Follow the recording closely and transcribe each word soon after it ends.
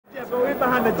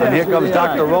And here comes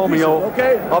Dr. Romeo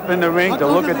up in the ring to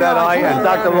look at that eye. And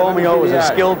Dr. Romeo is a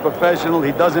skilled professional.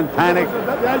 He doesn't panic.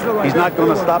 He's not going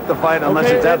to stop the fight unless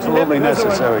it's absolutely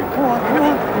necessary. You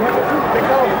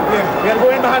got to go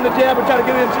in behind the jab and try to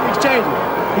get it in exchange.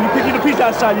 You pick you the piece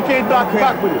outside. You can't block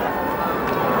with it.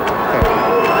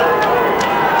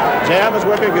 Jab is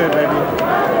working good, baby.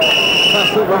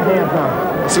 Slip right hand.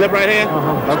 Slip right hand?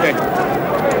 Okay.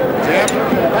 Jab.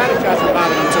 Body shots are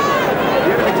bothering him too.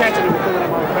 You're going to be catching him pulling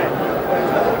him off back.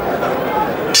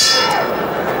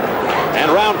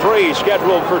 And round 3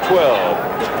 scheduled for 12.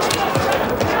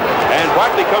 And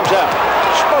Barkley comes out,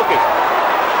 smoking.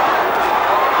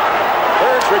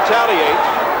 Hearns retaliates.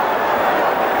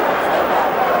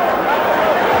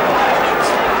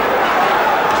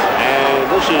 And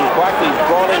this is Barkley's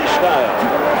brawling style.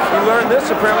 He learned this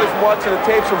apparently from watching the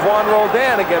tapes of Juan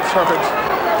Roldan against Hearns.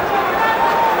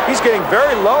 He's getting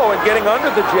very low and getting under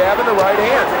the jab in the right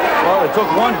hand. Well, it took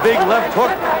one big left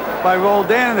hook by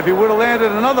Roldan, and if he would have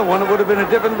landed another one, it would have been a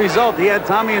different result. He had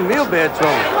Tommy in real bad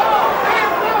trouble.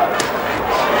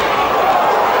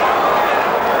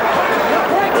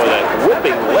 Well, that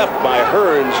whipping left by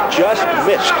Hearns just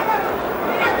missed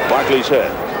Barkley's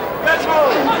head.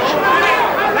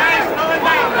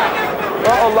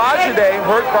 Well, Olajide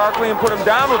hurt Barkley and put him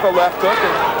down with a left hook.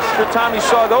 And I'm sure Tommy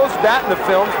saw that in the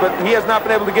films, but he has not been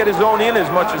able to get his own in as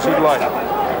much as he'd like.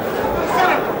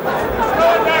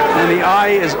 And the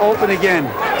eye is open again.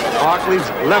 Barkley's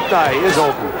left eye is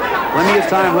open. Plenty of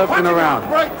time left in the round.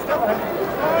 A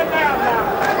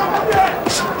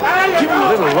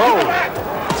little low.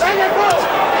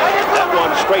 That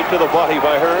one straight to the body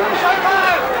by Hearns.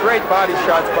 Great body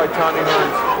shots by Tommy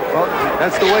Hearns. Well,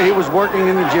 that's the way he was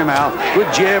working in the gym, Al. Good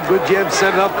jab,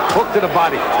 set it up, hook to the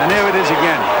body. And there it is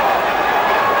again.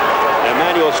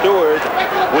 Emmanuel Stewart,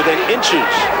 within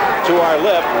inches to our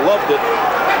left, loved it.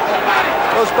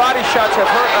 Those body shots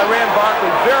have hurt Iran Barkley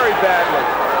very badly.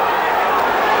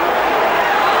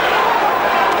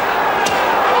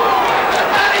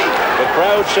 The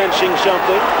crowd sensing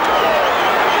something.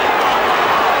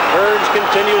 Hearns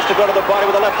continues to go to the body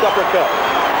with a left uppercut.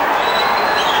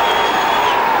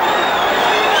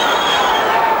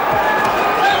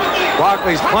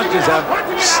 Barkley's punches have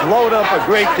slowed up a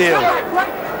great deal.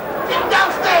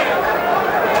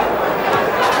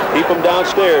 Keep him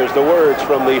downstairs, the words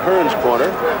from the Hearns corner.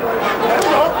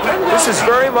 This is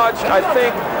very much, I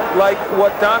think, like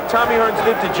what Tommy Hearns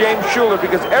did to James Schuler,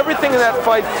 because everything in that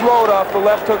fight flowed off the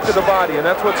left hook to the body, and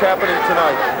that's what's happening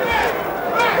tonight.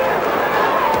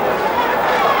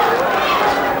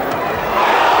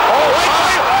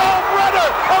 Oh, brother!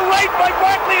 A right by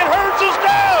Barkley, and Hearns is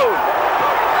down!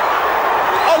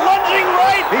 A lunging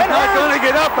right, He's not going to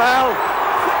get up, Al.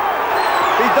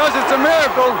 He does, it's a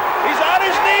miracle. He's on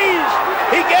his knees.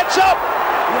 He gets up.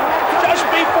 Just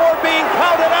before being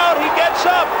counted out, he gets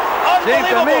up. Seems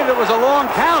to me it was a long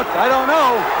count. I don't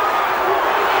know.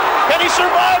 Can he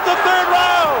survive the 3rd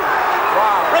round?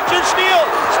 Wow. Richard Steele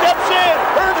steps in.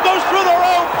 Hearns goes through the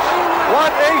ropes.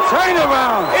 What a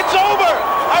turnaround. It's over.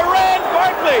 Iran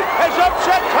Barkley has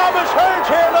upset Thomas Hearns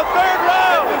here in the 3rd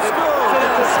round.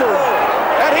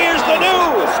 And he is the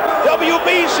new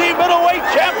WBC middleweight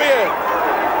champion.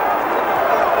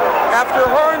 After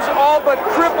Hearns all but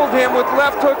crippled him with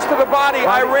left hooks to the body,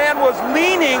 Iran was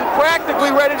leaning,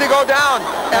 practically ready to go down,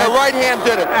 and the right hand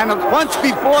did it. And a punch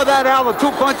before that, Al, the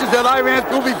 2 punches that Iran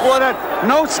threw before that,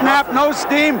 no snap, no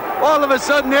steam, all of a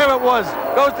sudden there it was.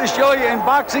 Goes to show you, in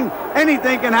boxing,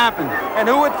 anything can happen. And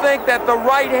who would think that the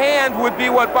right hand would be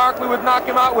what Barkley would knock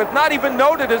him out with, not even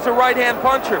noted as a right-hand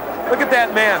puncher. Look at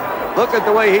that man. Look at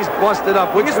the way he's busted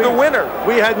up. He's the winner.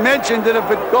 We had mentioned that if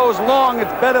it goes long,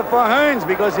 it's better for Hearns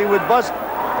because he would bust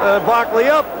Barkley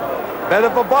up. Better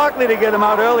for Barkley to get him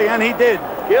out early, and he did.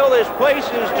 Gil, this place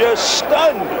is just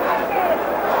stunned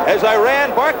as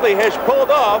Iran Barkley has pulled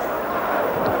off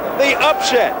the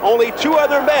upset. Only 2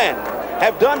 other men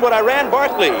have done what Iran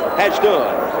Barkley has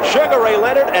done. Sugar Ray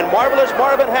Leonard and Marvelous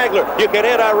Marvin Hagler. You can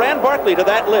add Iran Barkley to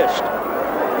that list.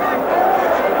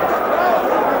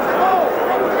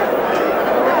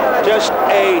 Just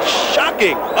a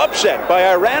shocking upset by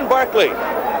Iran Barkley.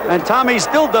 And Tommy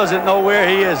still doesn't know where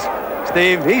he is,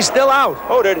 Steve. He's still out.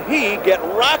 Oh, did he get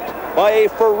rocked by a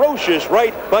ferocious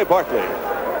right by Barkley?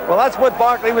 Well, that's what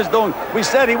Barkley was doing. We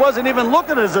said he wasn't even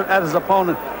looking at his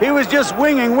opponent. He was just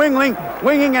winging,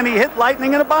 and he hit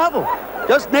lightning in a bottle.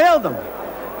 Just nailed him.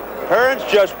 Hearns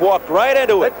just walked right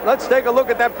into it. Let's take a look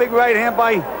at that big right hand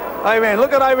by Iran.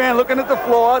 Look at Iran looking at the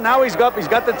floor. Now he's got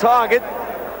the target.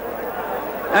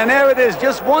 And there it is,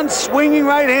 just one swinging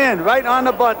right hand, right on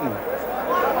the button.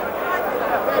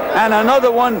 And another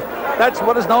one, that's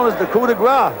what is known as the coup de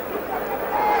grace.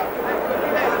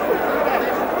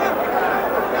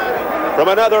 From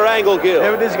another angle, Gil.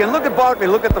 There it is again. Look at Barkley.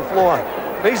 Look at the floor.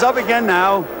 He's up again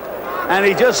now. And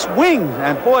he just swings.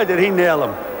 And boy, did he nail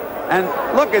him. And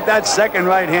look at that second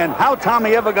right hand. How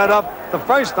Tommy ever got up the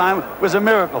first time was a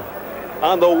miracle.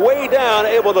 On the way down,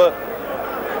 able to...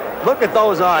 Look at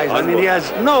those eyes. I mean, he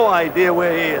has no idea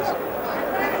where he is.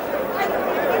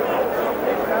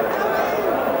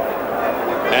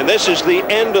 And this is the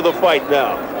end of the fight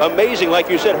now. Amazing, like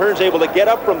you said, Hearns able to get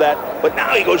up from that, but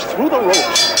now he goes through the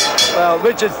ropes. Well,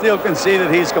 Richard Steele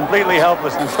conceded he's completely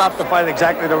helpless and stopped the fight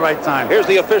exactly the right time. Here's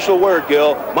the official word,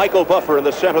 Gil. Michael Buffer in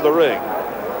the center of the ring.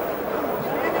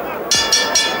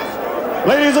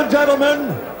 Ladies and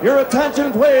gentlemen, your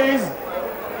attention please.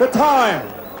 The time,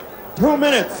 2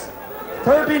 minutes,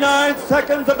 39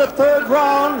 seconds of the third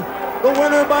round. The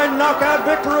winner by knockout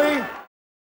victory.